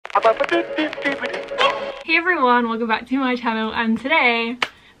Hey everyone, welcome back to my channel, and today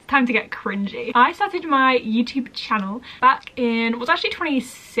it's time to get cringy. I started my YouTube channel back in, was actually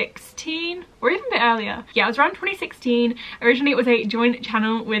 2016 or even a bit earlier. Yeah, it was around 2016. Originally it was a joint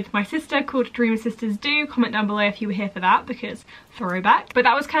channel with my sister called Dream Sisters Do. Comment down below if you were here for that, because throwback. But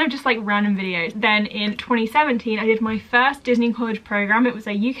that was kind of just like random videos. Then in 2017 I did my first Disney college program. It was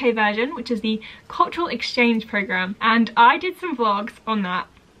a UK version, which is the cultural exchange program, and I did some vlogs on that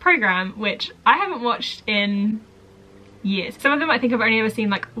program which I haven't watched in years. Some of them I think I've only ever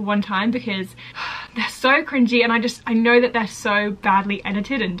seen like one time because they're so cringy, and I know that they're so badly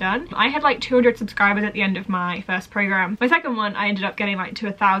edited and done. I had like 200 subscribers at the end of my first program. My second one I ended up getting like to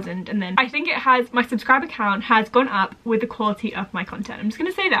 1,000, and then I think my subscriber count has gone up with the quality of my content. I'm just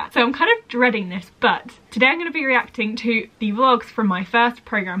gonna say that. So I'm kind of dreading this, but today I'm gonna be reacting to the vlogs from my first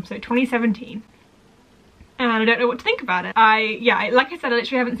program, so 2017. And I don't know what to think about it. Like I said, I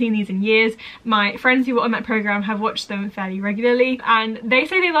literally haven't seen these in years. My friends who were on that program have watched them fairly regularly, and they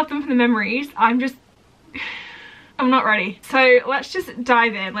say they love them for the memories. I'm not ready. So let's just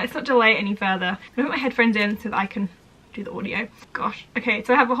dive in. Let's not delay it any further. I'm gonna put my headphones in so that I can do the audio. Gosh. Okay,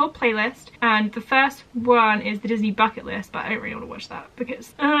 so I have a whole playlist, and the first one is the Disney bucket list, but I don't really want to watch that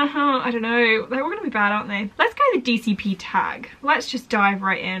because I don't know, they're all gonna be bad, aren't they? Let's go the DCP tag. Let's just dive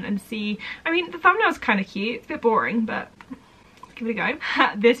right in and see. I mean, the thumbnail's kind of cute. It's a bit boring, but let's give it a go.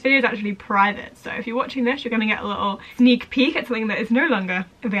 This video is actually private, so if you're watching this you're gonna get a little sneak peek at something that is no longer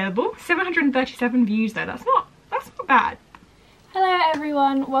available. 737 views though. That's not bad. Hello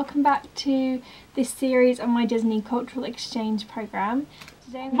everyone, welcome back to this series on my Disney cultural exchange program.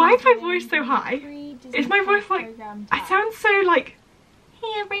 Why is my voice so high? Is my voice like, I sound so like,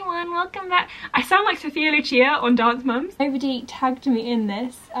 hey everyone, welcome back. I sound like Sophia Lucia on Dance Mums. Nobody tagged me in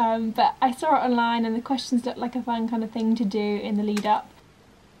this, but I saw it online and the questions looked like a fun kind of thing to do in the lead up.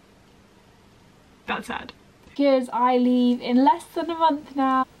 That's sad. Because I leave in less than a month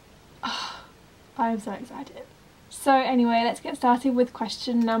now. Oh, I'm so excited. So anyway, let's get started with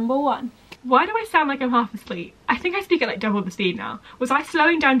question number 1. Why do I sound like I'm half asleep? I think I speak at like double the speed now. Was I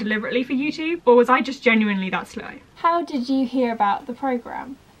slowing down deliberately for YouTube, or was I just genuinely that slow? How did you hear about the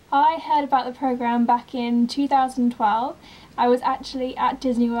program? I heard about the program back in 2012. I was actually at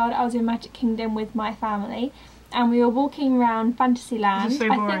Disney World. I was in Magic Kingdom with my family, and we were walking around Fantasyland.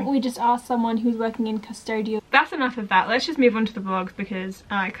 So I think we just asked someone who's working in custodial. That's enough of that. Let's just move on to the vlogs because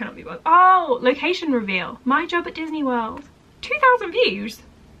I cannot be bothered. Oh, location reveal. My job at Disney World. 2,000 views.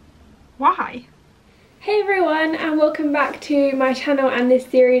 Why? Hey everyone, and welcome back to my channel and this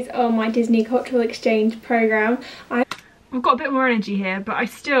series on my Disney cultural exchange program. I've got a bit more energy here, but I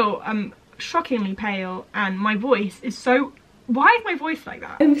still am shockingly pale, and my voice is so... Why is my voice like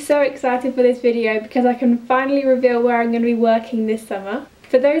that? I'm so excited for this video because I can finally reveal where I'm going to be working this summer.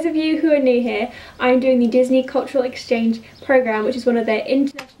 For those of you who are new here, I'm doing the Disney Cultural Exchange program, which is one of their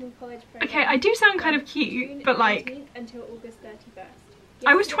international college programs. Okay, I do sound kind of cute, but like... until August 31st.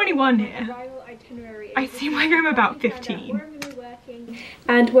 I was 21 here. I seem like I'm about 15.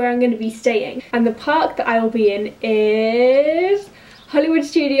 And where I'm going to be staying. And the park that I will be in is Hollywood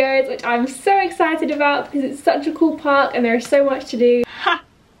Studios, which I'm so excited about because it's such a cool park and there is so much to do. Ha!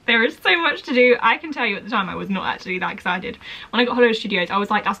 There is so much to do. I can tell you at the time I was not actually that excited. When I got Hollywood Studios I was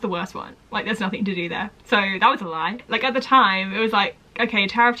like, that's the worst one. Like, there's nothing to do there. So that was a lie. Like, at the time it was like, okay,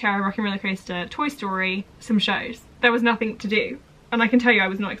 Tower of Terror, Rocky Roller Coaster, Toy Story, some shows. There was nothing to do. And I can tell you I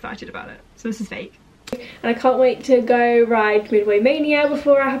was not excited about it. So this is fake. And I can't wait to go ride Midway Mania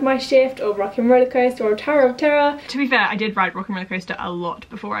before I have my shift, or Rock 'n' Roller Coaster, or Tower of Terror. To be fair, I did ride Rock 'n' Roller Coaster a lot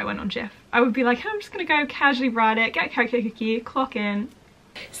before I went on shift. I would be like, I'm just gonna go casually ride it, get a karaoke cookie, clock in.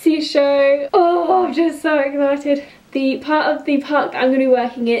 See a show. Oh, I'm just so excited. The part of the park that I'm going to be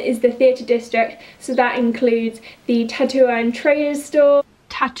working in is the Theatre District, so that includes the Tatooine Traders store.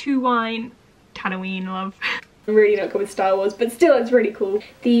 Tatooine, love. I'm really not good with Star Wars, but still it's really cool.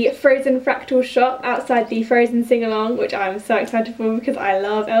 The Frozen Fractal shop outside the Frozen sing-along, which I'm so excited for because I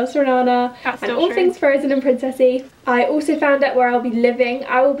love Elsa and Anna and all things Frozen and Princessy. I also found out where I'll be living.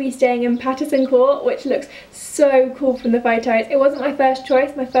 I will be staying in Patterson Court, which looks so cool from the photos. It wasn't my first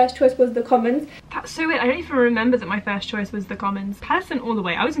choice. My first choice was the Commons. That's so weird. I don't even remember that my first choice was the Commons. Patterson all the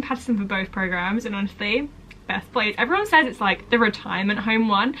way. I was in Patterson for both programs, and honestly, best place. Everyone says it's like the retirement home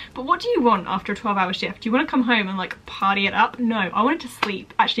one, but what do you want after a 12-hour shift? Do you want to come home and like party it up? No, I wanted to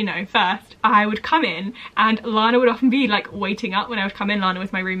sleep. Actually no, first I would come in and Lana would often be like waiting up when I would come in. Lana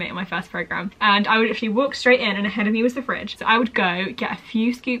was my roommate in my first program, and I would actually walk straight in and ahead of me was the fridge. So I would go get a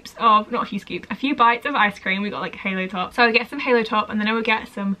few bites of ice cream. We got like Halo Top. So I would get some Halo Top, and then I would get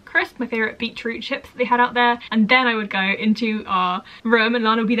some crisp, my favourite beetroot chips that they had out there, and then I would go into our room and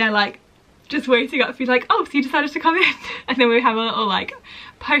Lana would be there like just waiting up for me, like, oh, so you decided to come in. And then we would have a little like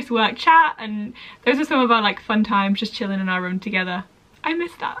post-work chat, and those are some of our like fun times, just chilling in our room together. I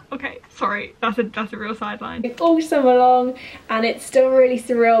miss that. Okay, sorry, that's a real sideline. It's all summer long and it's still really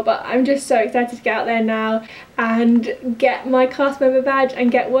surreal, but I'm just so excited to get out there now and get my cast member badge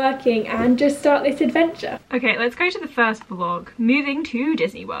and get working and just start this adventure. Okay, let's go to the first vlog. Moving to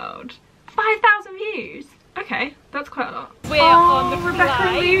Disney World. 5,000 views. Okay, that's quite a lot. We're on the Rebecca flight.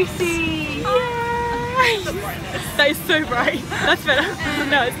 and Lucy. That is so bright. That's better.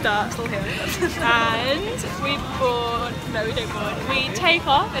 No, it's dark. And we board. No, we don't board. We take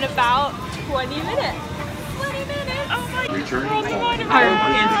off in about 20 minutes. 20 minutes. Oh my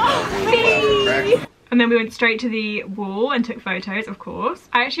God. And then we went straight to the wall and took photos, of course.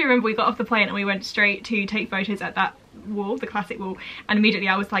 I actually remember we got off the plane and we went straight to take photos at that wall, the classic wall, and immediately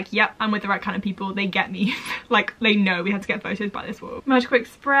I was like, yep, I'm with the right kind of people, they get me. Like, they know we had to get photos by this wall. Magical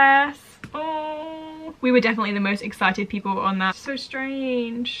Express. Oh, we were definitely the most excited people on that. So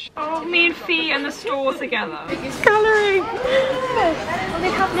strange. Oh, me and Fee and the store together. Colouring. Oh,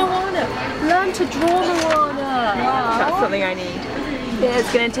 they have Moana. Learn to draw Moana. Wow. That's something I need.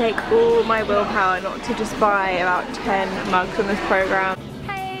 It's going to take all my willpower not to just buy about 10 mugs on this program.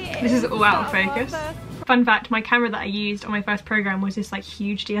 Hey, this is all out of focus. Fun fact, my camera that I used on my first program was this like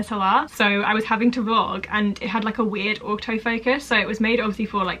huge DSLR, so I was having to vlog and it had like a weird autofocus, so it was made obviously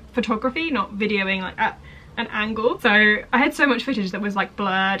for like photography, not videoing like at an angle. So I had so much footage that was like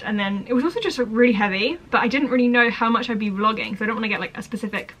blurred, and then it was also just really heavy, but I didn't really know how much I'd be vlogging, so I don't want to get like a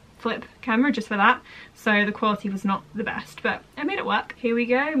specific flip camera just for that, so the quality was not the best, but I made it work. Here we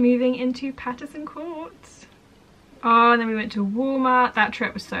go, moving into Patterson Courts. Oh, and then we went to Walmart. That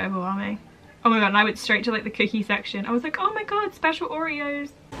trip was so overwhelming. Oh my god, and I went straight to like the cookie section. I was like, oh my god, special Oreos.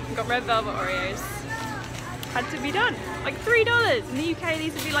 We got red velvet Oreos. Had to be done. Like $3. In the UK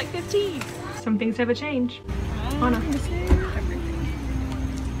these would be like 15. Some things never change. Oh no.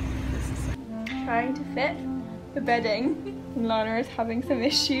 Trying to fit the bedding. Lana is having some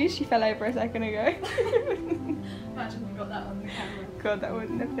issues. She fell over a second ago. Imagine we got that on the camera. God, that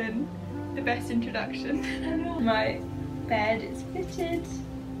wouldn't have been the best introduction. My bed is fitted.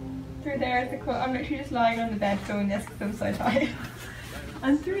 Through there is the quilt. I'm literally just lying on the bed filming this because I'm so tired.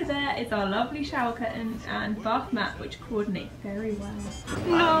 And through there is our lovely shower curtains and bath mat, which coordinate very well.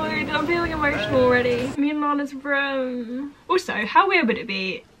 No, I'm feeling emotional already. Me and Lana's room. Also, how weird would it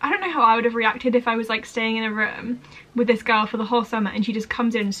be? I don't know how I would have reacted if I was like staying in a room with this girl for the whole summer and she just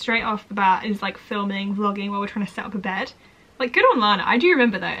comes in straight off the bat and is like filming, vlogging while we're trying to set up a bed. Like, good on Lana. I do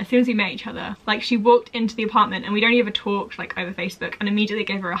remember though, as soon as we met each other, like she walked into the apartment and we'd only ever talked like over Facebook, and immediately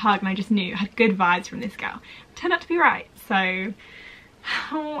gave her a hug, and I just knew I had good vibes from this girl. Turned out to be right, so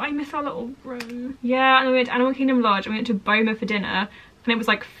oh, I miss our little room. Yeah, and then we went to Animal Kingdom Lodge and we went to Boma for dinner, and it was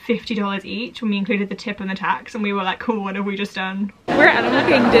like $50 each when we included the tip and the tax, and we were like, cool, what have we just done? We're at Animal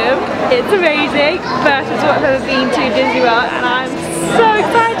Kingdom. It's amazing. First resort I've ever been to Disney World, and I'm so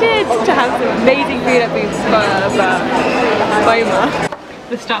excited to have some amazing food at Boma.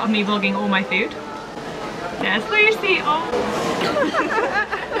 The start of me vlogging all my food. There's Lucy. Oh.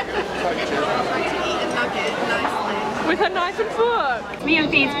 With her knife and fork. Me and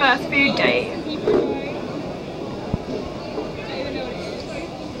Fee's first food date.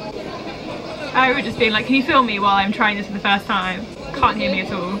 I would just be like, can you film me while I'm trying this for the first time? Can't hear me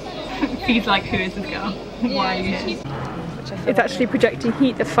at all. Fee's like, who is this girl? Why are you here? It's actually projecting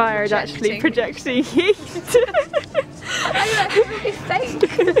heat. The fire is actually projecting heat.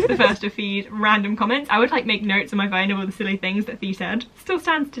 The first of Fee's random comments. I would like make notes on my phone of all the silly things that Fee said. Still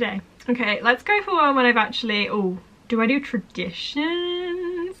stands today. Okay, let's go for one when I've actually, oh, do I do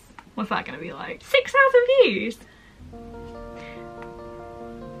traditions? What's that gonna be like? 6,000 views!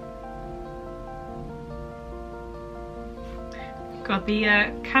 God, the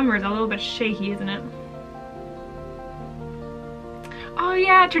camera's a little bit shaky, isn't it? Oh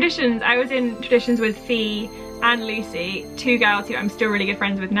yeah, traditions. I was in traditions with Fee and Lucy, two girls who I'm still really good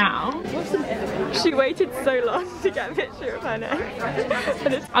friends with now. She waited so long to get a picture of her name.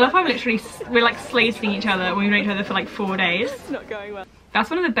 I love how we're like slaving each other when we know each other for like 4 days. It's not going well. That's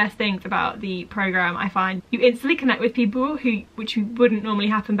one of the best things about the program, I find. You instantly connect with people which wouldn't normally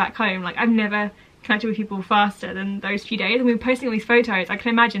happen back home. Like, I've never connected with people faster than those few days, and we were posting all these photos. I can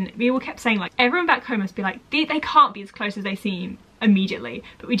imagine we all kept saying like everyone back home must be like they can't be as close as they seem immediately,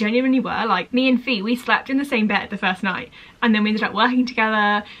 but we genuinely were. Like me and Fee, we slept in the same bed the first night, and then we ended up working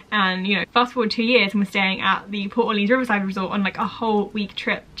together, and you know, fast forward 2 years and we're staying at the Port Orleans Riverside Resort on like a whole week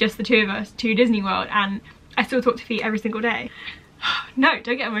trip, just the two of us, to Disney World, and I still talk to Fee every single day. No,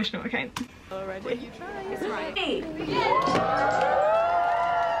 don't get emotional, okay? Already. When you try, it's right. Hey.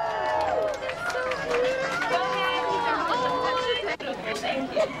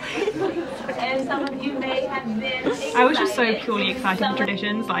 And some of you may have been excited. I was just so purely excited for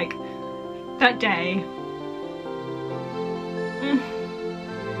traditions, like that day.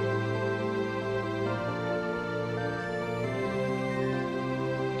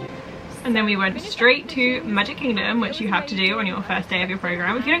 And then we went straight to Magic Kingdom, which you have to do on your first day of your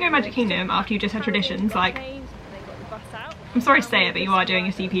program. If you don't go to Magic Kingdom after you just had traditions, like, I'm sorry to say it, but you are doing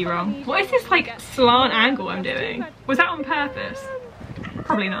your CP wrong. What is this like slant angle I'm doing? Was that on purpose?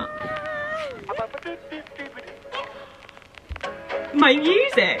 Probably not. My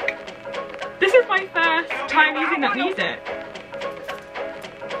music! This is my first time using that music.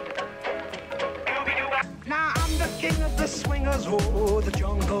 Now I'm the king of the swingers, oh, the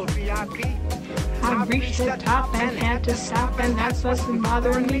jungle VIP. I reached the top and had to stop, and that's what's been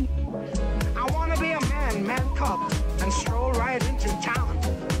bothering me. I wanna be a man cub, and stroll right into town,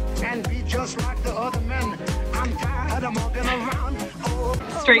 and be just like the other men. I'm tired of walking around. Oh,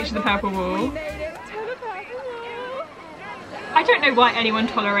 Straight to the purple wall. I don't know why anyone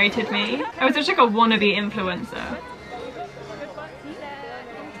tolerated me. I was just like a wannabe influencer.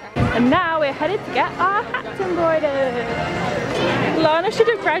 And now we're headed to get our hats embroidered. Lana should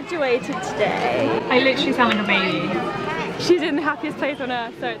have graduated today. I literally sound like a baby. She's in the happiest place on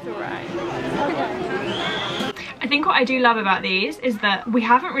earth, so it's alright. I think what I do love about these is that we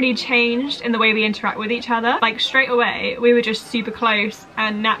haven't really changed in the way we interact with each other. Like straight away, we were just super close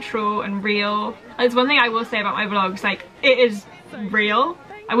and natural and real. There's one thing I will say about my vlogs, like it is real.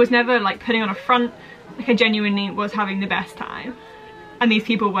 I was never like putting on a front, like I genuinely was having the best time. And these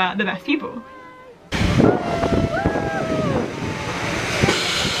people were the best people.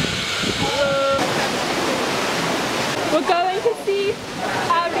 We're going to see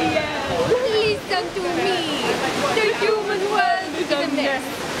Ariel. Listen to me. The human world is a mess.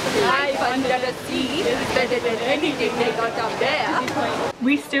 Life under the sea is better than anything they got up there.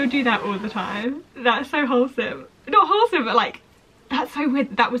 We still do that all the time. That's so wholesome. Not wholesome, but like, that's so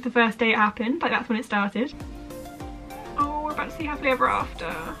weird. That was the first day it happened. Like that's when it started. Oh, we're about to see Happily Ever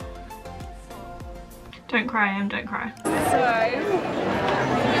After. Don't cry, Em, don't cry. So,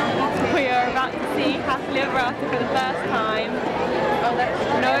 we are about to see Happily Ever After for the first time.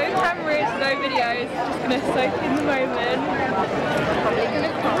 No cameras, no videos, just gonna soak in the moment. Probably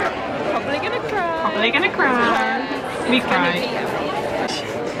gonna cry. Probably gonna cry. Probably gonna cry. We cried.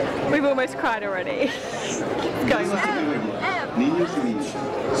 We've almost cried already. It's going on.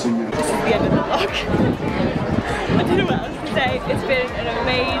 This is the end of the vlog. I don't know what else to say. It's been an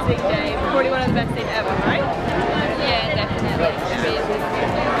amazing day. Probably one of the best days ever, right? Yeah, definitely.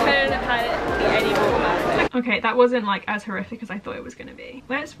 Couldn't have had it be any more perfect. Okay, that wasn't like as horrific as I thought it was gonna be.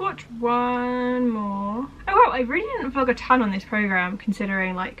 Let's watch one more. Oh wow, I really didn't vlog a ton on this program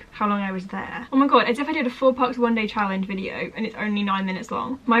considering like how long I was there. Oh my god, as if I did a 4 parks 1 day challenge video and it's only 9 minutes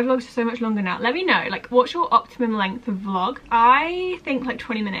long. My vlogs are so much longer now. Let me know, like what's your optimum length of vlog? I think like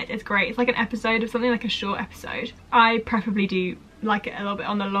 20 minutes is great. It's like an episode of something, like a short episode. I preferably do like it a little bit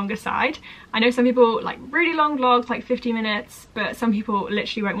on the longer side. I know some people like really long vlogs, like 50 minutes, but some people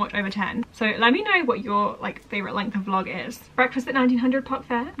literally won't watch over 10. So let me know what your like favorite length of vlog is. Breakfast at 1900 Park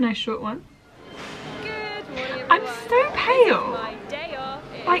Fair, nice short one. Good morning, I'm so pale. My day off.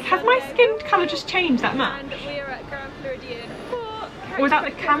 Like has my skin colour just changed that much? And we're at Grand Floridian Court. Or without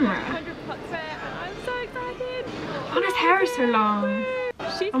the camera? 100 Park Fair, and I'm so excited. Oh, his hair is so long.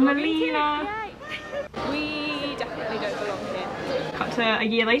 She's Oh, Melina. We definitely don't belong here. Cut to a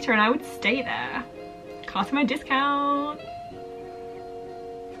year later and I would stay there. Customer discount.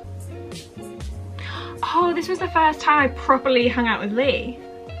 Oh, this was the first time I properly hung out with Lee.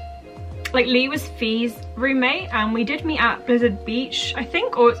 Like Lee was Fee's roommate and we did meet at Blizzard Beach, I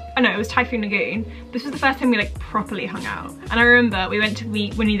think, or oh no, it was Typhoon Lagoon. This was the first time we like properly hung out. And I remember we went to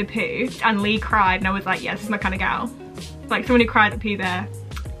meet Winnie the Pooh and Lee cried and I was like, yeah, this is my kind of gal. Like someone who cried at Pooh Bear,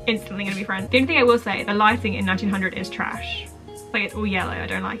 instantly gonna be friends. The only thing I will say, the lighting in 1900 is trash. Like it's all yellow, I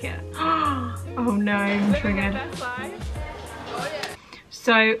don't like it. Oh no, I'm triggered.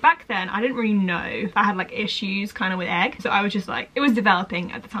 So back then I didn't really know I had like issues kind of with egg, so I was just like, it was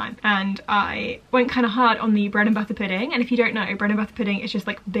developing at the time, and I went kind of hard on the bread and butter pudding. And if you don't know, bread and butter pudding is just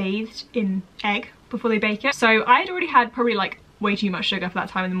like bathed in egg before they bake it. So I had already had probably like way too much sugar for that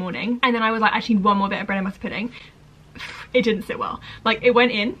time in the morning, and then I was like, I actually need one more bit of bread and butter pudding. It didn't sit well. Like, it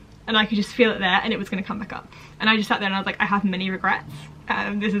went in and I could just feel it there, and it was going to come back up, and I just sat there and I was like, I have many regrets.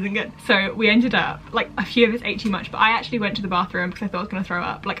 This isn't good. So we ended up, like, a few of us ate too much, but I actually went to the bathroom because I thought I was gonna throw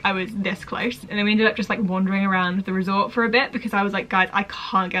up. Like, I was this close. And then we ended up just like wandering around the resort for a bit because I was like, guys, I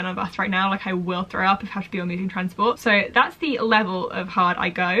can't get on a bus right now. Like, I will throw up if I have to be on moving transport. So that's the level of hard I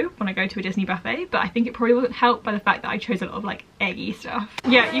go when I go to a Disney buffet, but I think it probably wasn't helped by the fact that I chose a lot of like eggy stuff.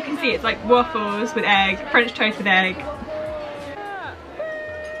 Yeah, you can see it's like waffles with egg, French toast with egg.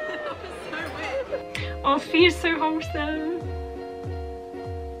 Oh, feels so wholesome.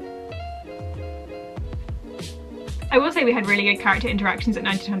 I will say we had really good character interactions at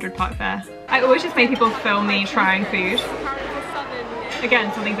 1900 Park Fair. I always just make people film me trying food.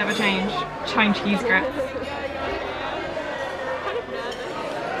 Again, something's never changed. Chinese grits.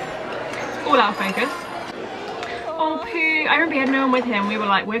 All out of focus. Oh, Pooh. I remember he had no one with him. We were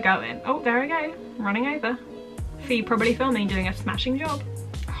like, we're going. Oh, there we go. Running over. Fee probably filming, doing a smashing job.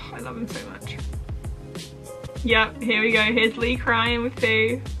 Oh, I love him so much. Yep, here we go. Here's Lee crying with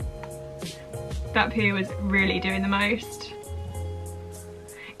Pooh. That Pooh was really doing the most.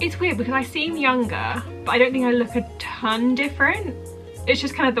 It's weird because I seem younger, but I don't think I look a ton different. It's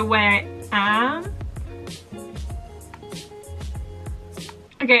just kind of the way I am.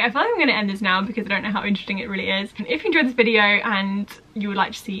 Okay, I feel like I'm going to end this now because I don't know how interesting it really is. And if you enjoyed this video and you would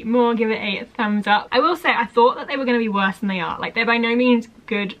like to see more, give it a thumbs up. I will say I thought that they were going to be worse than they are. Like, they're by no means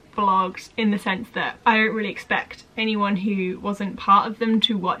good vlogs in the sense that I don't really expect anyone who wasn't part of them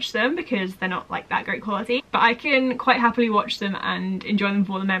to watch them because they're not like that great quality. But I can quite happily watch them and enjoy them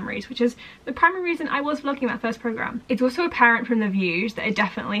for the memories, which is the primary reason I was vlogging that first programme. It's also apparent from the views that it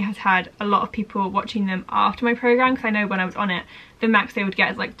definitely has had a lot of people watching them after my programme, because I know when I was on it, the max they would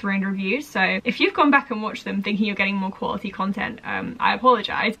get is like 300 views. So if you've gone back and watched them thinking you're getting more quality content, I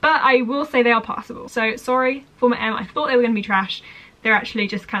apologise, but I will say they are passable. So sorry, Former M, I thought they were going to be trash. They're actually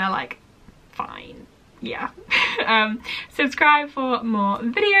just kind of like fine. Yeah. Subscribe for more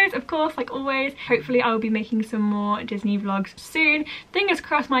videos, of course, like always. Hopefully I will be making some more Disney vlogs soon. Fingers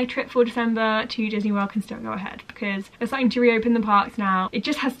crossed my trip for December to Disney World can still go ahead, because they're starting to reopen the parks now. It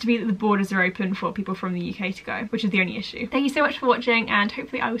just has to be that the borders are open for people from the UK to go, which is the only issue. Thank you so much for watching, and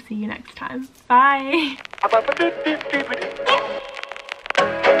hopefully I will see you next time. Bye!